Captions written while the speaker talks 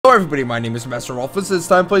Hello everybody, my name is Masterofroflness. It's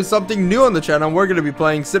time to play something new on the channel. We're going to be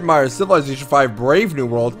playing Sid Meier's Civilization V Brave New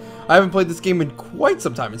World. I haven't played this game in quite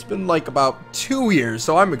some time. It's been like about 2 years,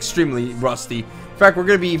 so I'm extremely rusty. In fact, we're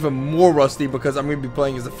going to be even more rusty because I'm going to be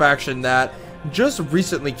playing as a faction that just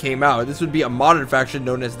recently came out. This would be a modern faction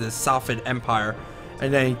known as the Safavid Empire.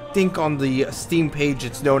 And I think on the Steam page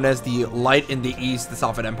it's known as the Light in the East, the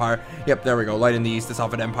Safavid Empire. Yep, there we go. Light in the East, the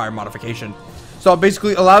Safavid Empire modification. So it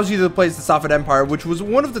basically allows you to play as the Safavid Empire, which was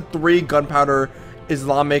one of the 3 gunpowder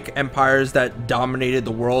Islamic empires that dominated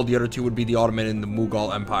the world. The other 2 would be the Ottoman and the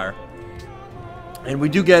Mughal Empire. And we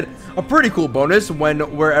do get a pretty cool bonus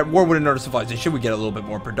when we're at war with another civilization. We get a little bit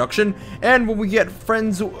more production, and when we get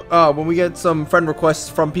friends, when we get some friend requests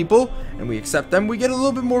from people and we accept them, we get a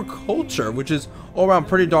little bit more culture, which is all around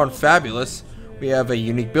pretty darn fabulous. We have a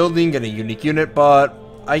unique building and a unique unit, but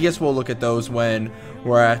I guess we'll look at those when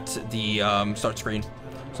we're at the start screen.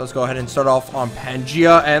 So let's go ahead and start off on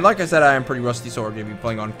Pangea, and like I said, I am pretty rusty, so we're going to be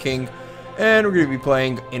playing on King. And we're going to be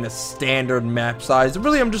playing in a standard map size.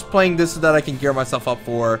 Really, I'm just playing this so that I can gear myself up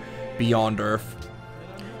for Beyond Earth.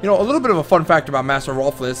 You know, a little bit of a fun fact about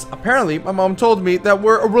Masterofroflness. Apparently, my mom told me that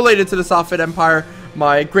we're related to the Safavid Empire.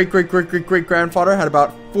 My great-great-great-great-great-grandfather had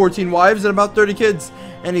about 14 wives and about 30 kids.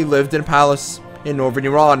 And he lived in a palace in northern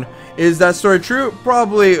Iran. Is that story true?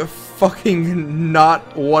 Probably fucking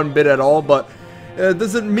not one bit at all, but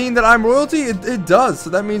does it mean that I'm royalty? It does. So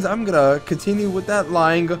that means I'm going to continue with that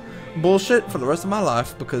lying bullshit for the rest of my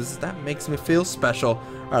life, because that makes me feel special.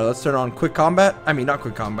 Alright, let's turn on quick combat. I mean, not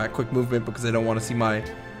quick combat, quick movement, because I don't want to see my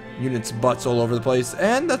units' butts all over the place.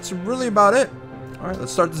 And that's really about it. Alright,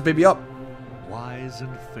 let's start this baby up. Wise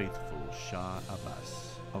and faithful Shah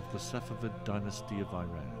Abbas of the Safavid dynasty of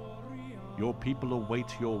Iran, your people await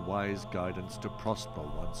your wise guidance to prosper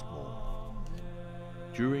once more.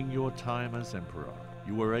 During your time as emperor,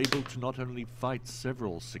 you were able to not only fight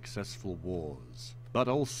several successful wars, but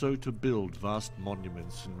also to build vast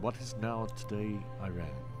monuments in what is now today Iran.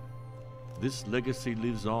 This legacy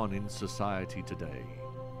lives on in society today,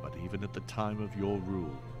 but even at the time of your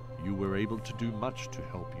rule, you were able to do much to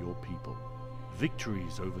help your people.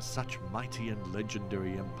 Victories over such mighty and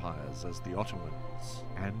legendary empires as the Ottomans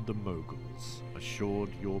and the Mughals assured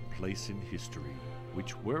your place in history,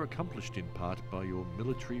 which were accomplished in part by your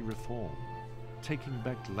military reform. Taking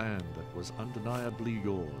back land that was undeniably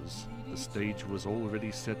yours, the stage was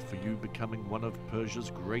already set for you becoming one of Persia's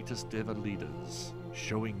greatest ever leaders,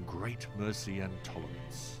 showing great mercy and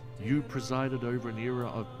tolerance. You presided over an era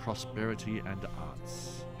of prosperity and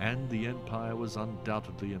arts, and the empire was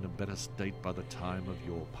undoubtedly in a better state by the time of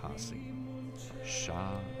your passing.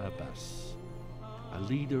 Shah Abbas. A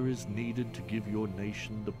leader is needed to give your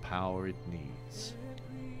nation the power it needs.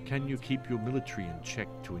 Can you keep your military in check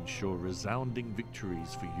to ensure resounding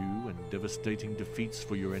victories for you and devastating defeats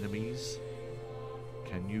for your enemies?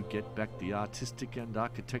 Can you get back the artistic and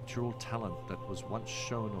architectural talent that was once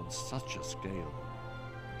shown on such a scale?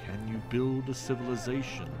 Can you build a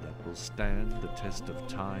civilization that will stand the test of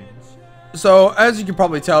time? So, as you can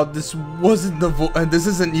probably tell, this wasn't this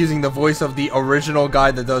isn't using the voice of the original guy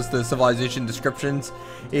that does the civilization descriptions.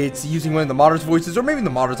 It's using one of the modders' voices, or maybe the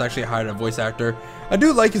modders actually hired a voice actor. I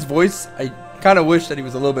do like his voice. I kind of wish that he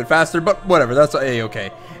was a little bit faster, but whatever, that's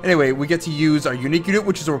a-okay. Anyway, we get to use our unique unit,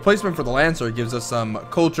 which is a replacement for the Lancer. It gives us some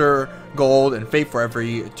culture, gold, and fate for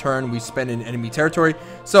every turn we spend in enemy territory.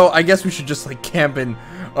 So I guess we should just like camp in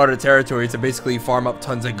other territory to basically farm up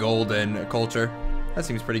tons of gold and culture. That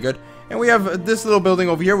seems pretty good. And we have this little building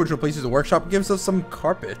over here, which replaces the workshop. It gives us some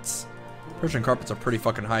carpets. Persian carpets are pretty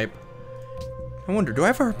fucking hype. I wonder, do I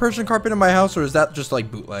have a Persian carpet in my house, or is that just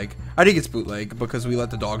like bootleg? I think it's bootleg because we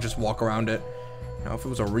let the dog just walk around it. Now, if it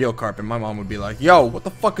was a real carpet, my mom would be like, yo, what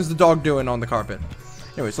the fuck is the dog doing on the carpet?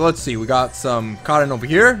 Anyway, so let's see. We got some cotton over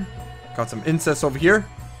here. Got some incest over here.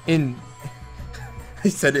 I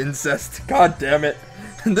said incest. God damn it.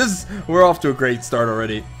 We're off to a great start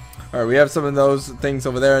already. Alright, we have some of those things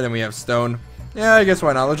over there, and then we have stone. Yeah, I guess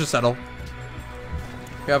why not? Let's just settle.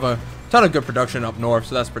 We have a ton of good production up north,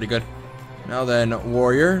 so that's pretty good. Now then,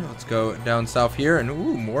 warrior. Let's go down south here, and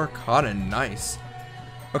ooh, more cotton. Nice.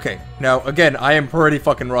 Okay, now, again, I am pretty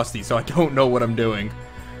fucking rusty, so I don't know what I'm doing.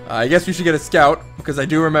 I guess we should get a scout, because I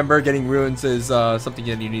do remember getting ruins is something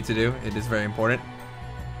that you need to do. It is very important.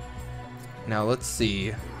 Now, let's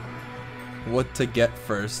see what to get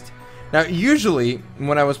first. Now, usually,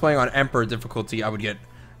 when I was playing on Emperor difficulty, I would get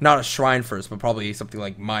not a shrine first, but probably something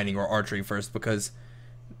like mining or archery first, because,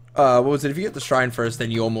 what was it? If you get the shrine first,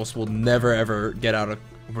 then you almost will never ever get out of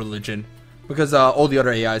religion, because all the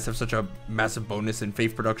other AIs have such a massive bonus in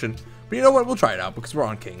faith production. But you know what? We'll try it out, because we're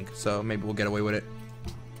on King, so maybe we'll get away with it.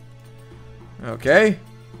 Okay.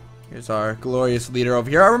 Here's our glorious leader over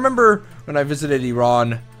here. I remember when I visited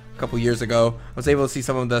Iran a couple years ago, I was able to see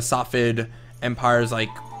some of the Safavid empires, like,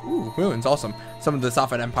 ooh, ruins, awesome. Some of the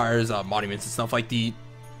Safavid empires, monuments and stuff, like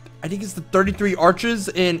I think it's the 33 arches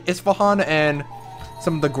in Isfahan and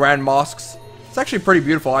some of the grand mosques. It's actually pretty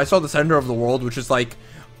beautiful. I saw the center of the world, which is like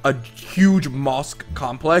a huge mosque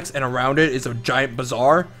complex, and around it is a giant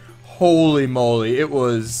bazaar. Holy moly, it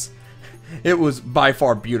was by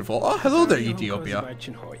far beautiful. Oh, hello there, Ethiopia.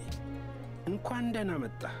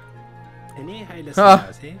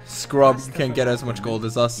 Scrub can't get as much gold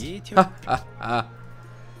as us.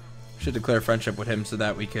 Should declare friendship with him so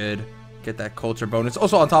that we could get that culture bonus.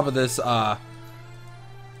 Also, on top of this,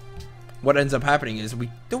 what ends up happening is we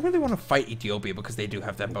don't really want to fight Ethiopia because they do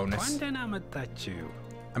have that bonus.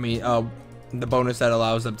 I mean, the bonus that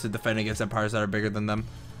allows them to defend against empires that are bigger than them.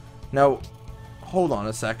 Now, hold on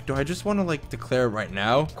a sec. Do I just want to, like, declare it right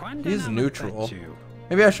now? He is neutral.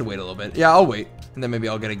 Maybe I should wait a little bit. Yeah, I'll wait. And then maybe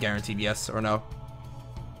I'll get a guaranteed yes or no.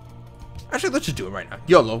 Actually, let's just do it right now.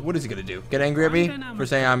 YOLO, what is he going to do? Get angry at me for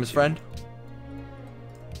saying I'm his friend?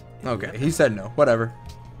 Okay, he said no. Whatever.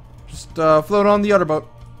 Just float on the other boat.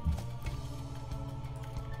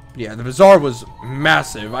 Yeah, the bazaar was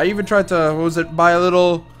massive. I even tried to, what was it, buy a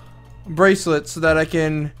little bracelet so that I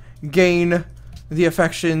can gain the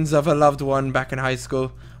affections of a loved one back in high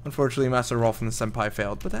school. Unfortunately, Masterofroflness senpai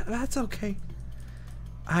failed, but that's okay.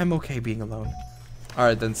 I'm okay being alone.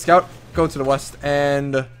 Alright then, scout, go to the west,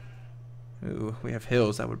 and ooh, we have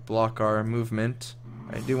hills that would block our movement.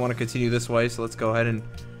 I do want to continue this way, so let's go ahead and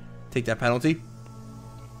take that penalty.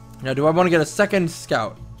 Now, do I want to get a second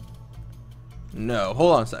scout? No,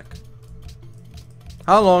 hold on a sec.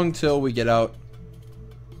 How long till we get out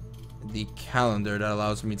the calendar that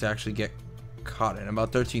allows me to actually get cotton?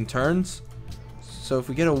 About 13 turns. So if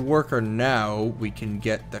we get a worker now, we can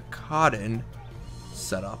get the cotton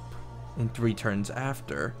set up in 3 turns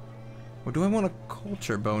after. Or do I want a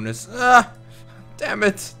culture bonus? Ah, damn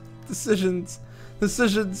it. Decisions,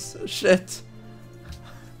 shit.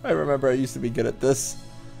 I remember I used to be good at this.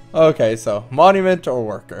 Okay, so monument or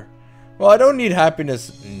worker. Well, I don't need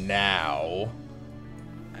happiness now.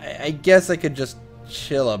 I guess I could just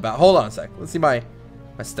chill about. Hold on a sec. Let's see my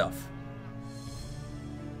stuff.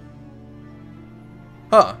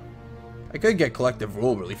 Huh. I could get collective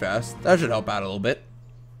rule really fast. That should help out a little bit.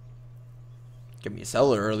 Give me a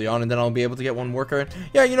settler early on, and then I'll be able to get one worker in.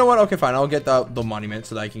 Yeah, you know what? Okay, fine. I'll get the monument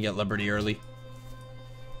so that I can get liberty early.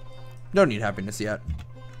 Don't need happiness yet.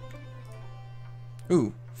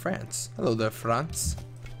 Ooh, France. Hello there, France.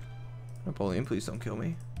 Napoleon, please don't kill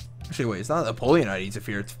me. Actually, wait, it's not Napoleon I need to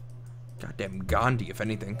fear. It's goddamn Ghandi, if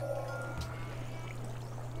anything.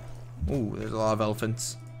 Ooh, there's a lot of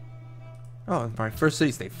elephants. Oh, my first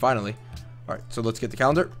city state, finally. Alright, so let's get the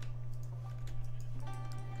calendar.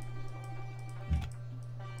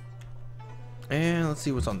 And let's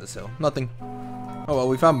see what's on this hill. Nothing. Oh, well,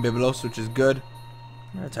 we found Byblos, which is good.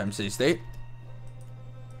 Maritime city state.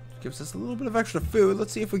 Gives us a little bit of extra food.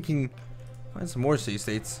 Let's see if we can find some more city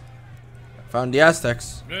states. Found the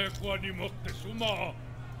Aztecs.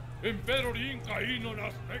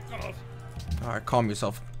 Alright, calm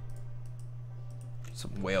yourself.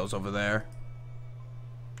 Some whales over there.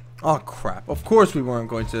 Oh crap. Of course we weren't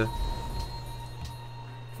going to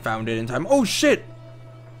found it in time. Oh shit!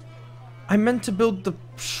 I meant to build the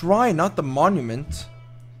shrine, not the monument.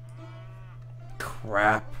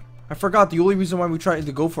 Crap. I forgot the only reason why we tried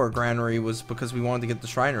to go for a granary was because we wanted to get the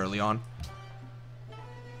shrine early on.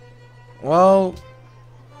 Well,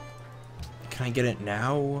 can I get it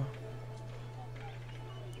now?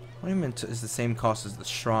 Monument is the same cost as the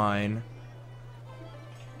shrine.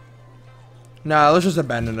 Nah, let's just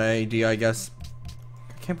abandon that idea, I guess.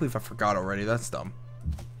 I can't believe I forgot already. That's dumb.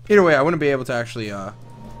 Either way, I wouldn't be able to actually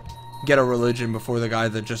get a religion before the guy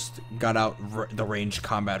that just got out the ranged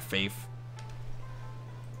combat faith.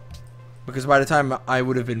 Because by the time I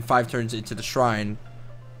would have been 5 turns into the shrine,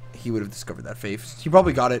 he would have discovered that faith. He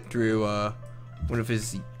probably got it through one of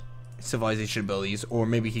his civilization abilities, or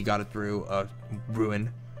maybe he got it through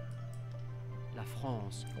ruin. La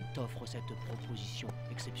France t'offre cette proposition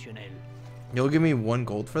exceptionnelle. You'll give me 1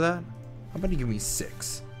 gold for that? How about you give me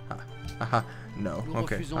 6? Haha. No.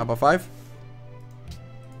 Okay. How about 5?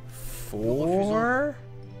 4?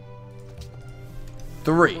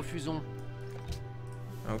 3.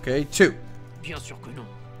 Okay, 2. Bien sûr que non.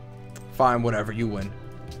 Fine, whatever, you win.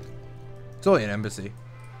 It's only an embassy.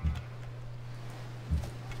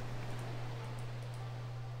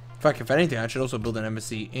 In fact, if anything, I should also build an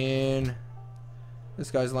embassy in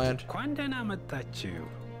this guy's land.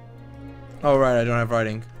 Oh, right, I don't have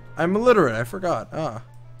writing. I'm illiterate, I forgot. Ah.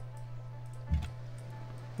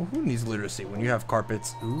 Well, who needs literacy when you have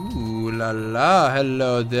carpets? Ooh la la.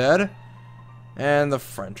 Hello there. And the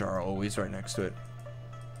French are always right next to it.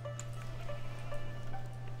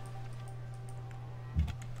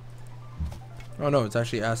 Oh no, it's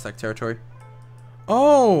actually Aztec territory.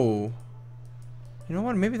 Oh! You know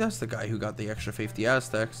what? Maybe that's the guy who got the extra 50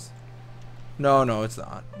 Aztecs. No, no, it's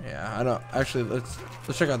not. Yeah, I don't. Actually, let's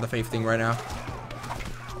check out the faith thing right now.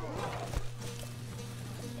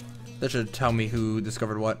 That should tell me who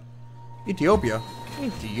discovered what. Ethiopia.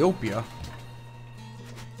 Ethiopia.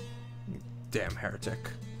 Damn heretic.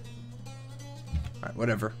 Alright,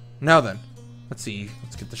 whatever. Now then. Let's see.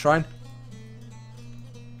 Let's get the shrine.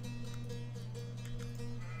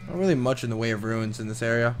 Not really much in the way of ruins in this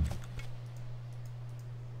area.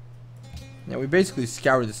 Yeah, we basically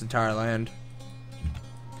scoured this entire land.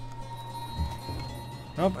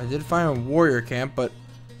 Nope, I did find a warrior camp, but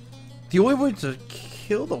the only way to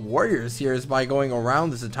kill the warriors here is by going around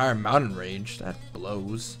this entire mountain range. That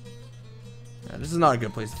blows. Yeah, this is not a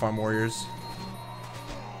good place to farm warriors.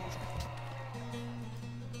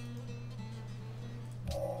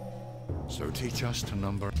 So teach us to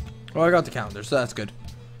number. Oh, I got the calendar, so that's good.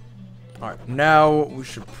 Alright, now we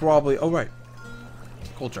should probably... Oh, right.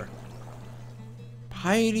 Culture.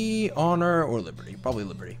 Piety, honor, or liberty. Probably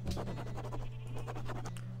liberty.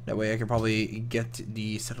 That way I can probably get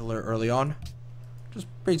the settler early on. Just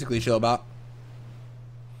basically chill about.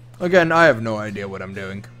 Again, I have no idea what I'm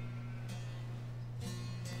doing.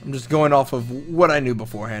 I'm just going off of what I knew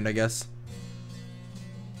beforehand, I guess.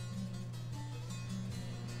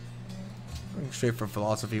 Going straight for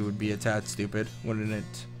philosophy would be a tad stupid, wouldn't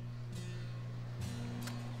it?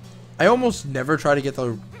 I almost never try to get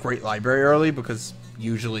the Great Library early because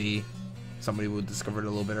usually somebody would discover it a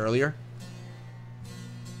little bit earlier.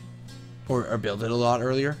 Or build it a lot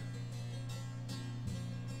earlier.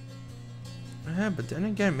 Yeah, but then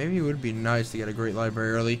again, maybe it would be nice to get a Great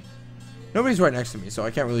Library early. Nobody's right next to me, so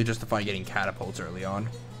I can't really justify getting catapults early on.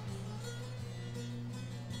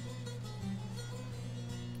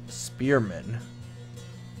 Spearmen.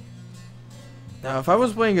 Now, if I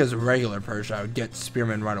was playing as a regular Persia, I would get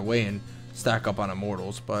Spearmen right away and stack up on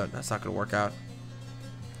Immortals, but that's not going to work out.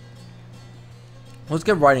 Let's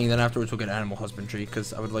get writing, then afterwards we'll get Animal Husbandry,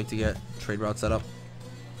 because I would like to get trade route set up.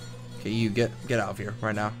 Okay, you get out of here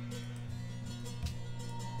right now.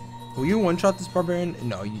 Will you one-shot this barbarian?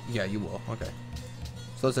 No, yeah, you will. Okay.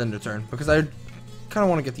 So let's end the turn, because I kind of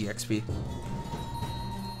want to get the XP.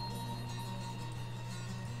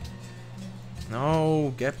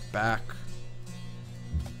 No, get back.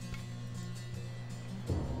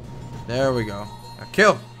 There we go. Now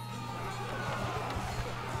kill!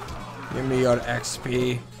 Give me your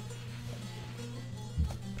XP.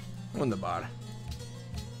 Wunderbar.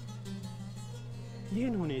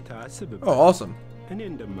 Oh, awesome. Don't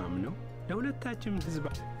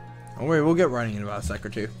worry, we'll get running in about a sec or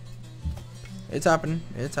two. It's happening.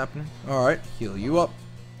 It's happening. Alright, heal you up.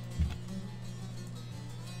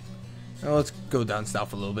 Now let's go down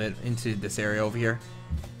south a little bit into this area over here.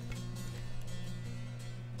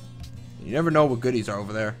 You never know what goodies are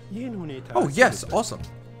over there. Oh, yes, awesome.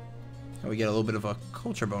 Now we get a little bit of a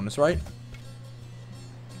culture bonus, right?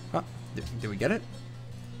 Huh? Did we get it?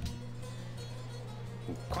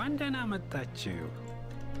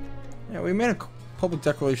 Yeah, we made a public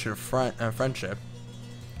declaration of friendship.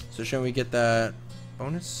 So shouldn't we get that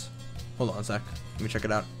bonus? Hold on a sec. Let me check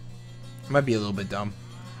it out. It might be a little bit dumb.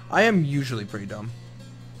 I am usually pretty dumb.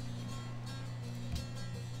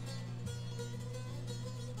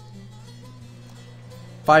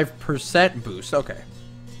 %5 boost. Okay.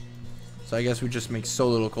 So I guess we just make so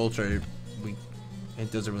little culture,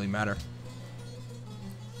 it doesn't really matter.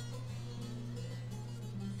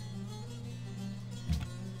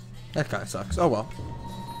 That kind of sucks. Oh well.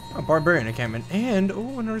 A barbarian encampment and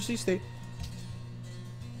another sea state.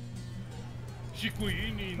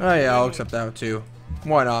 Oh yeah, I'll accept that too.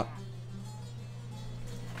 Why not?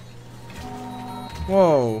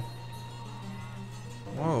 Whoa.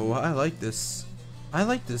 Whoa, I like this. I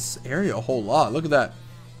like this area a whole lot. Look at that.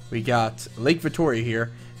 We got Lake Victoria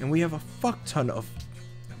here, and we have a fuck ton of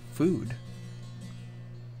food.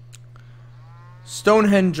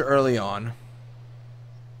 Stonehenge early on.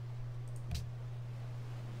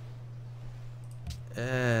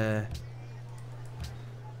 I'm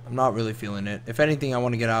not really feeling it. If anything, I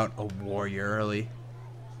want to get out a warrior early.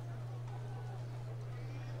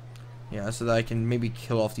 Yeah, so that I can maybe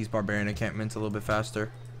kill off these barbarian encampments a little bit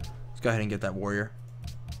faster. Let's go ahead and get that warrior.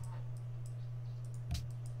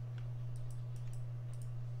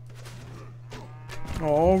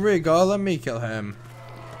 Oh, Riga, let me kill him.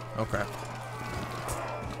 Okay.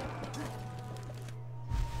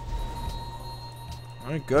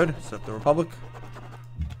 Alright, good. Set up the Republic.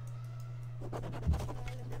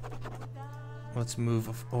 Let's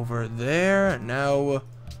move over there. Now,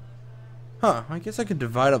 I guess I could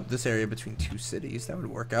divide up this area between 2 cities. That would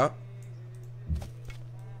work out.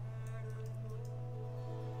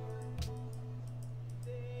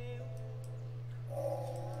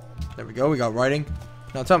 There we go. We got writing.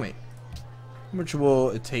 Now tell me, how much will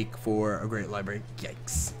it take for a great library?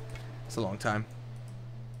 Yikes. It's a long time.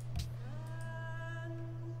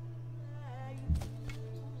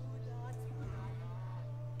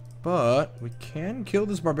 But we can kill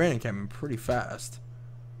this barbarian encampment pretty fast.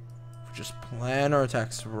 If we just plan our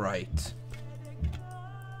attacks right.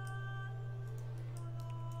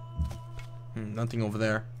 Nothing over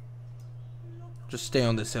there. Just stay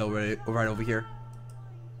on this hill right over here.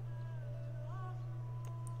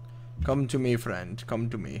 Come to me, friend.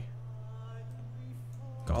 Come to me.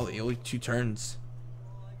 Golly, only 2 turns.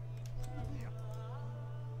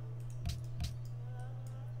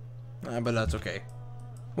 But that's okay.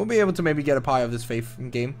 We'll be able to maybe get a pie of this faith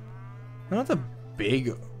game. Not the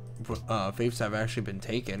big faiths have actually been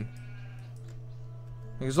taken.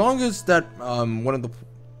 As long as that one of the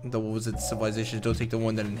what was it, civilizations don't take the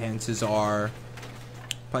one that enhances our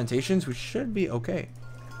plantations, we should be okay.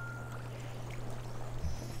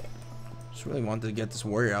 Just really wanted to get this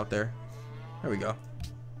warrior out there. There we go.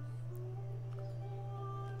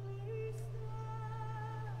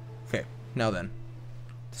 Okay, now then.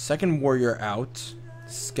 The second warrior out.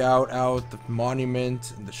 Scout out, the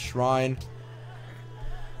monument, and the shrine.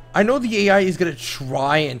 I know the AI is gonna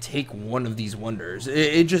try and take one of these wonders.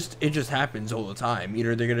 It just happens all the time.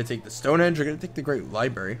 Either they're gonna take the Stonehenge or they're gonna take the Great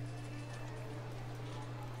Library.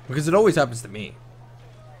 Because it always happens to me.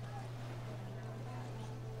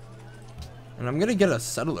 And I'm gonna get a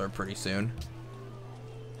settler pretty soon.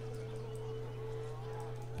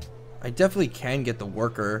 I definitely can get the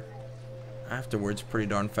worker afterwards pretty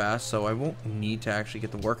darn fast, so I won't need to actually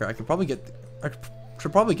get the worker. I should probably get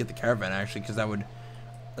the caravan actually, because that would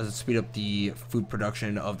speed up the food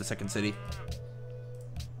production of the second city.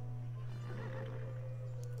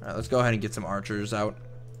 Alright, let's go ahead and get some archers out.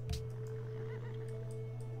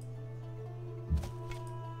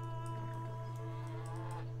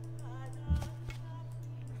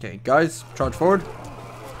 Okay, guys, charge forward.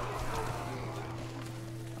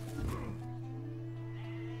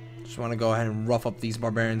 Just want to go ahead and rough up these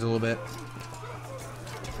barbarians a little bit.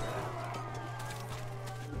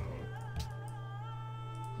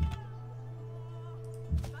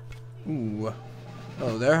 Ooh.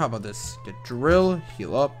 Oh, there. How about this? Get drill,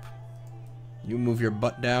 heal up. You move your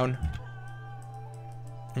butt down.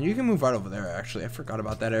 And you can move right over there, actually. I forgot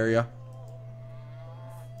about that area.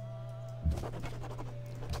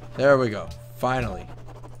 There we go. Finally.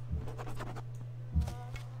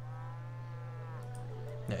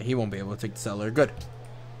 Yeah, he won't be able to take the settler. Good.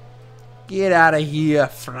 Get out of here,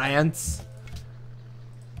 France.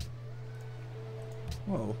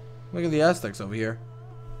 Whoa. Look at the Aztecs over here.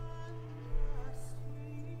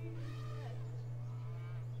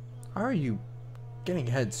 How are you getting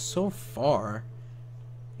ahead so far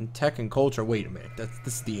in tech and culture? Wait a minute. This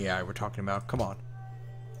is the AI we're talking about. Come on.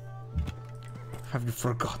 Have you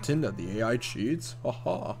forgotten that the AI cheats?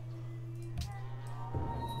 Haha.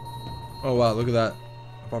 Oh wow, look at that.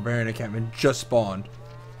 Barbarian encampment just spawned.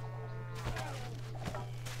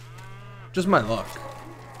 Just my luck.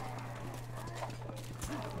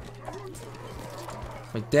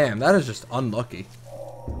 Like, damn, that is just unlucky.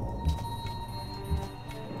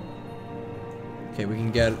 Okay, we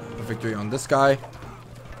can get a victory on this guy.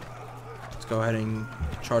 Let's go ahead and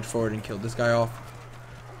charge forward and kill this guy off.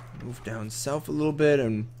 Move down south a little bit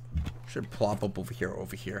and should plop up over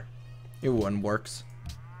here, It one works.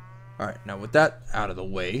 Alright, now with that out of the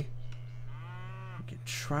way, we can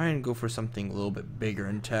try and go for something a little bit bigger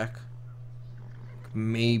in tech.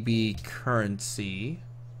 Maybe currency.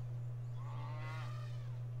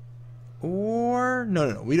 Or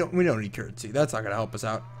no, we don't need currency. That's not gonna help us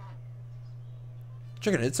out.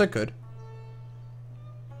 Check it, it's not good.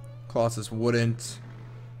 Colossus wouldn't.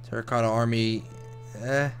 Terracotta army.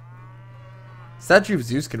 Statue of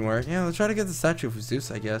Zeus can work. Yeah, let's try to get the statue of Zeus,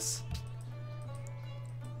 I guess.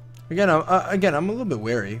 Again, I'm a little bit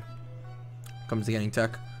wary when it comes to getting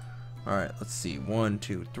tech. Alright, let's see. 1,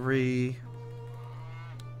 2, 3.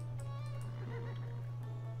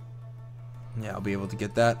 Yeah, I'll be able to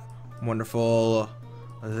get that wonderful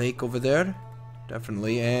lake over there.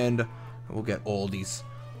 Definitely. And we'll get all these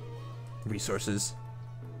resources.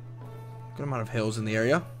 Good amount of hills in the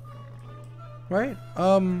area. Right?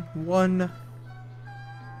 One.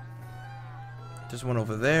 There's one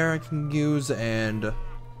over there I can use, and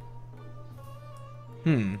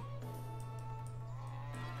I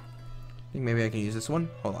think maybe I can use this one.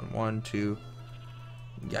 Hold on. 1, 2.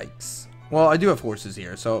 Yikes. Well, I do have horses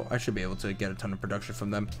here, so I should be able to get a ton of production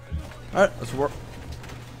from them. Alright, let's work.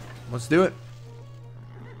 Let's do it.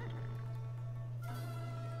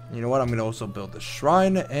 You know what? I'm going to also build the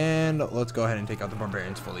shrine, and let's go ahead and take out the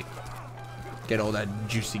barbarians fully. Get all that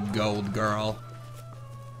juicy gold, girl.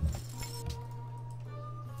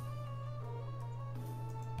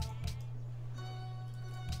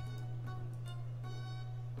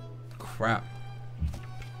 Crap.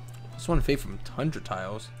 This one fade from Tundra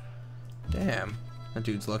tiles. Damn. That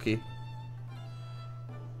dude's lucky.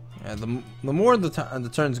 Yeah, the more the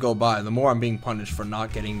turns go by, the more I'm being punished for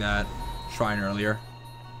not getting that shrine earlier.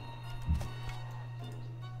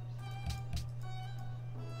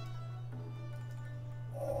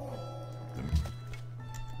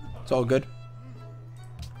 It's all good.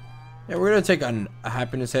 Yeah, we're gonna take a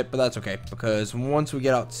happiness hit, but that's okay, because once we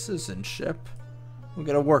get out citizenship, we'll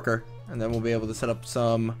get a worker, and then we'll be able to set up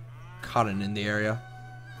some cotton in the area.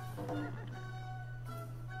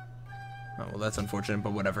 Oh, well, that's unfortunate,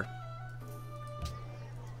 but whatever.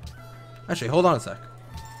 Actually, hold on a sec.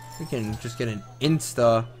 We can just get an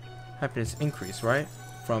insta happiness increase, right?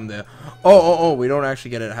 From the... Oh, we don't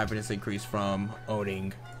actually get a happiness increase from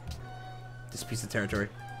owning this piece of territory.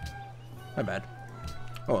 My bad.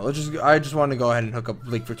 Oh, well, I just want to go ahead and hook up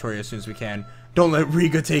Lake Victoria as soon as we can. Don't let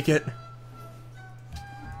Riga take it.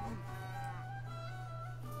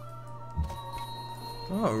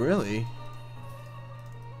 Oh, really?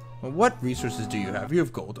 Well, what resources do you have? You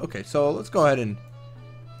have gold. Okay, so let's go ahead and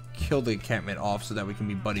kill the encampment off so that we can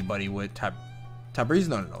be buddy-buddy with Tabriz?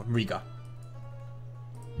 No, Riga.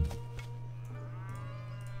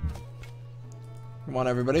 Come on,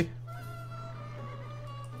 everybody.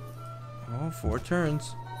 Oh, 4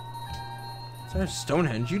 turns. Is there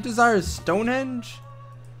Stonehenge? You desire Stonehenge?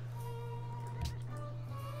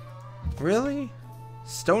 Really?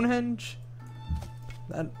 Stonehenge?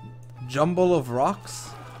 That jumble of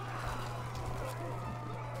rocks?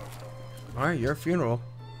 Alright, your funeral.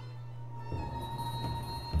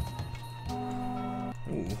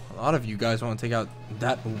 Ooh, a lot of you guys want to take out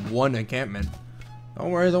that one encampment.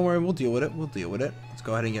 Don't worry, we'll deal with it. Let's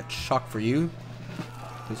go ahead and get shock for you.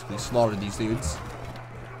 Basically slaughter these dudes.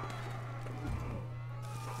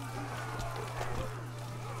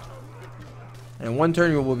 And in one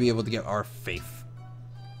turn, we'll be able to get our faith.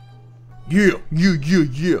 Yeah.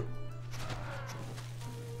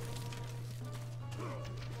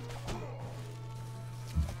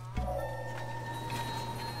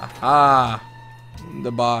 Aha!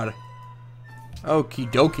 The bod.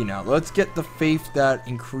 Okie dokie now. Let's get the faith that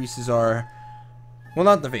increases our... Well,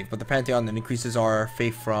 not the faith, but the pantheon that increases our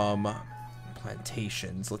faith from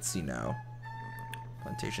plantations. Let's see now.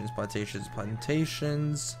 Plantations.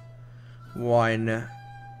 Wine.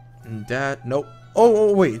 And that. Nope.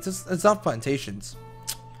 Oh, wait. It's not plantations.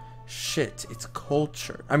 Shit. It's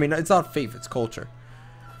culture. I mean, it's not faith. It's culture.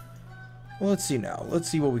 Well, let's see now. Let's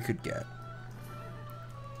see what we could get.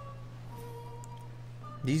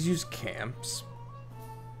 These use camps.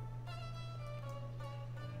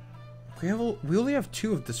 We only have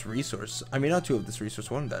 2 of this resource. I mean, not 2 of this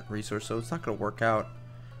resource, 1 of that resource, so it's not going to work out.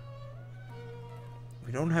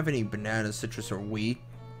 We don't have any bananas, citrus, or wheat.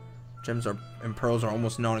 Gems and pearls are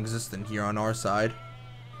almost non-existent here on our side.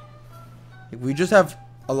 We just have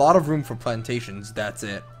a lot of room for plantations, that's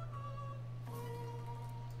it.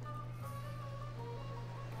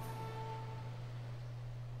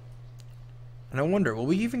 And I wonder, will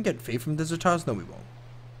we even get faith from desert tiles? No, we won't.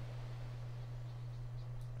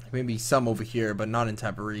 Maybe some over here, but not in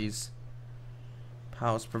Tabriz.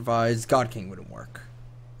 Palace provides. God King wouldn't work.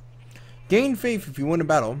 Gain faith if you win a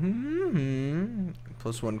battle.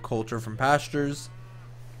 +1 culture from pastures.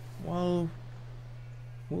 Well,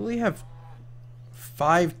 will we have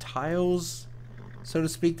 5 tiles, so to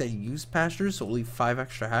speak, that use pastures? So we'll leave 5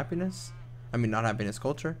 extra happiness? I mean, not happiness,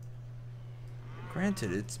 culture.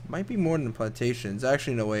 Granted, it might be more than plantations.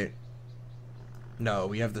 Actually, no, wait. No,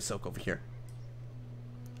 we have the silk over here.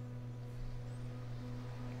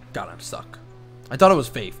 God, I'm stuck. I thought it was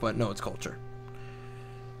faith, but no, it's culture.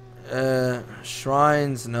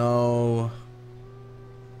 Shrines, no.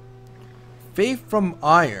 Faith from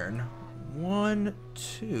iron. 1,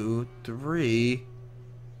 2, 3.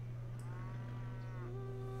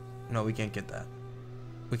 No, we can't get that.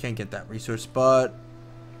 We can't get that resource, but...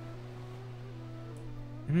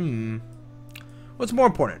 What's more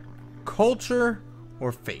important? Culture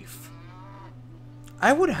or faith?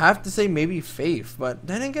 I would have to say maybe faith, but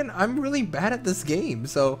then again, I'm really bad at this game,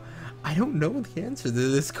 so I don't know the answer to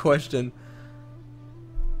this question.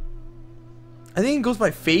 I think it goes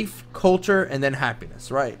by faith, culture, and then happiness,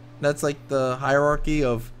 right? That's like the hierarchy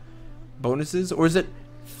of bonuses. Or is it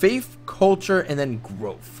faith, culture, and then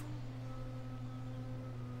growth?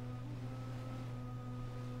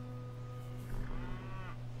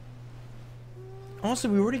 Also,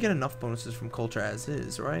 we already get enough bonuses from culture as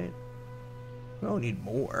is, right? We don't need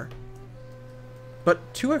more.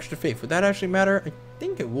 But 2 extra faith, would that actually matter? I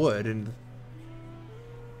think it would. And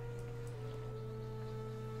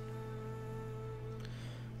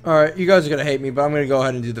alright, you guys are gonna hate me, but I'm gonna go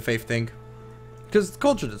ahead and do the faith thing. Because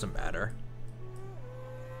culture doesn't matter.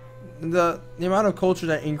 The amount of culture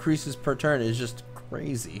that increases per turn is just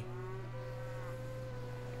crazy.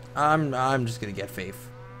 I'm just gonna get faith.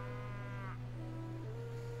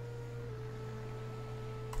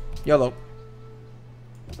 Yellow.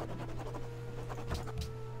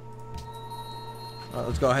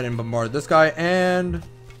 Let's go ahead and bombard this guy, and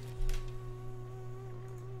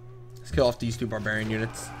let's kill off these 2 barbarian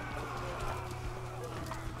units.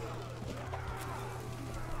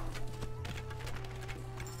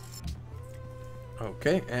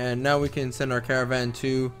 Okay, and now we can send our caravan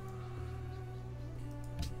to...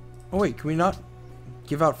 Oh wait, can we not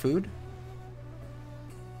give out food?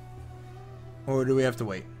 Or do we have to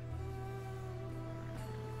wait?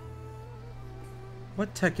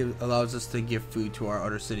 What tech allows us to give food to our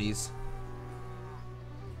other cities?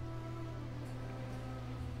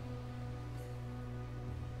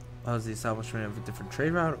 Allows the establishment of a different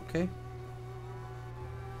trade route, okay.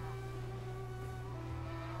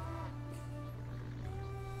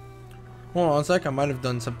 Hold on a sec, I might have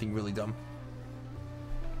done something really dumb.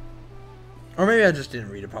 Or maybe I just didn't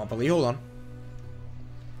read it properly, hold on.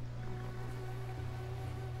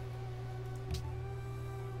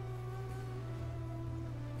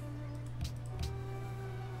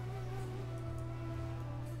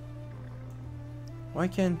 Why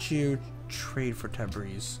can't you trade for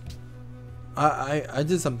Tabriz? I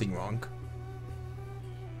did something wrong.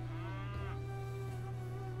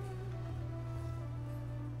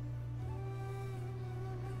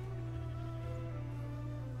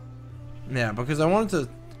 Yeah, because I wanted to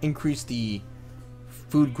increase the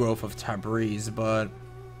food growth of Tabriz, but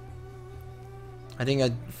I think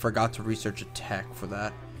I forgot to research a tech for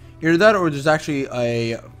that. Either that or there's actually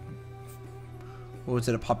a... What was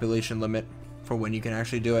it? A population limit for when you can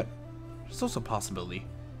actually do it. It's also a possibility.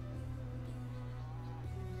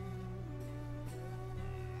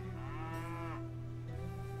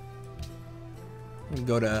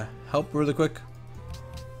 Go to help really quick.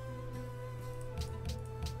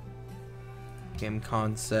 Game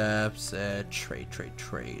concepts, trade.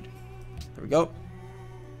 There we go.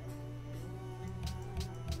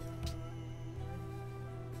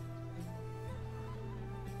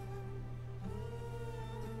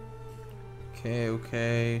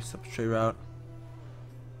 Okay, substrate route.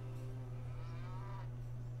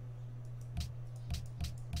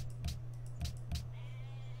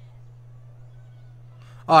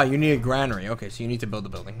 Ah, you need a granary. Okay, so you need to build a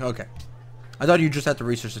building. Okay. I thought you just had to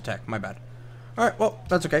research the tech. My bad. Alright, well,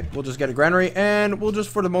 that's okay. We'll just get a granary, and we'll just,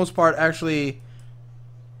 for the most part, actually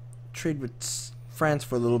trade with France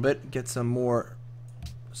for a little bit. Get some more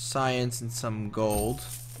science and some gold.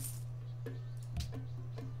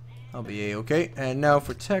 I'll be a-okay. And now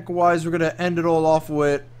for tech-wise, we're going to end it all off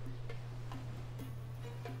with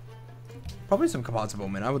probably some composite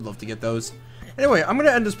bowmen. I would love to get those. Anyway, I'm going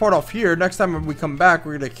to end this part off here. Next time when we come back,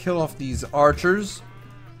 we're going to kill off these archers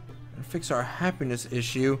and fix our happiness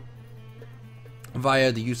issue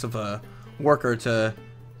via the use of a worker to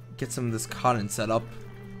get some of this cotton set up.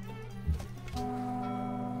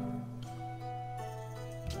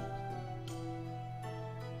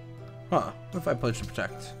 Huh. What if I pledge to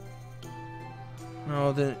protect?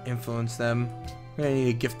 No, didn't influence them. I'm gonna need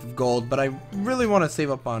a gift of gold, but I really want to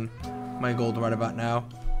save up on my gold right about now.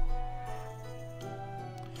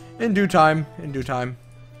 In due time. I'm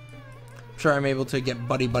sure I'm able to get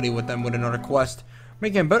buddy with them with another quest.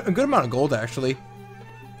 Making a good amount of gold, actually.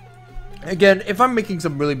 Again, if I'm making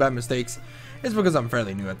some really bad mistakes, it's because I'm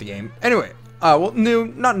fairly new at the game. Anyway, well,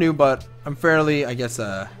 not new, but I'm fairly, I guess,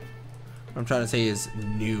 what I'm trying to say is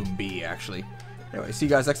newbie, actually. Anyway, see you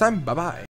guys next time. Bye-bye.